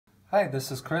Hi,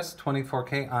 this is Chris,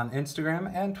 24K on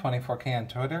Instagram and 24K on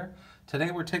Twitter.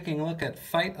 Today we're taking a look at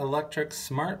Feit Electric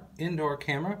Smart Indoor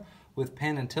Camera with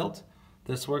Pan and Tilt.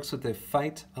 This works with the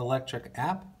Feit Electric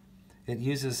app. It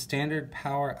uses standard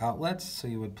power outlets, so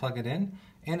you would plug it in,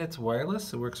 and it's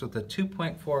wireless. It works with a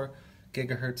 2.4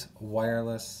 gigahertz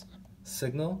wireless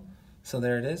signal. So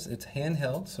there it is. It's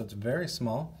handheld, so it's very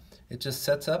small. It just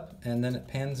sets up and then it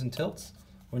pans and tilts.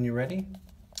 When you're ready,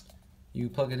 you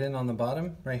plug it in on the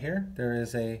bottom right here. There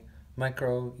is a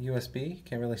micro USB,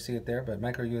 can't really see it there, but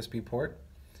micro USB port.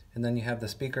 And then you have the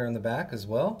speaker on the back as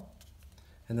well.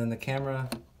 And then the camera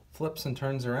flips and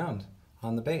turns around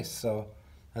on the base. So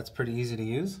that's pretty easy to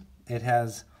use. It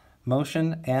has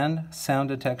motion and sound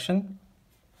detection.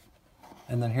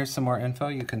 And then here's some more info.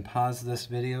 You can pause this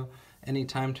video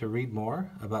anytime to read more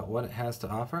about what it has to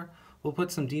offer. We'll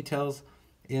put some details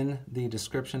in the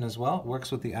description as well. It works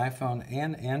with the iPhone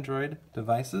and Android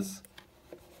devices.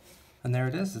 And there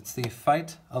it is. It's the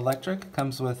Feit Electric.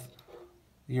 Comes with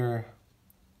your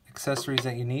accessories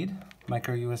that you need,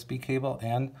 micro USB cable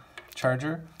and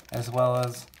charger, as well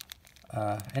as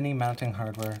any mounting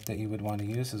hardware that you would want to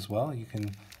use as well. You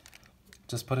can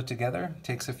just put it together. It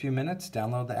takes a few minutes,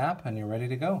 download the app, and you're ready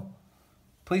to go.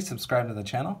 Please subscribe to the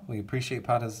channel. We appreciate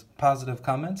positive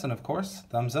comments and, of course,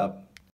 thumbs up.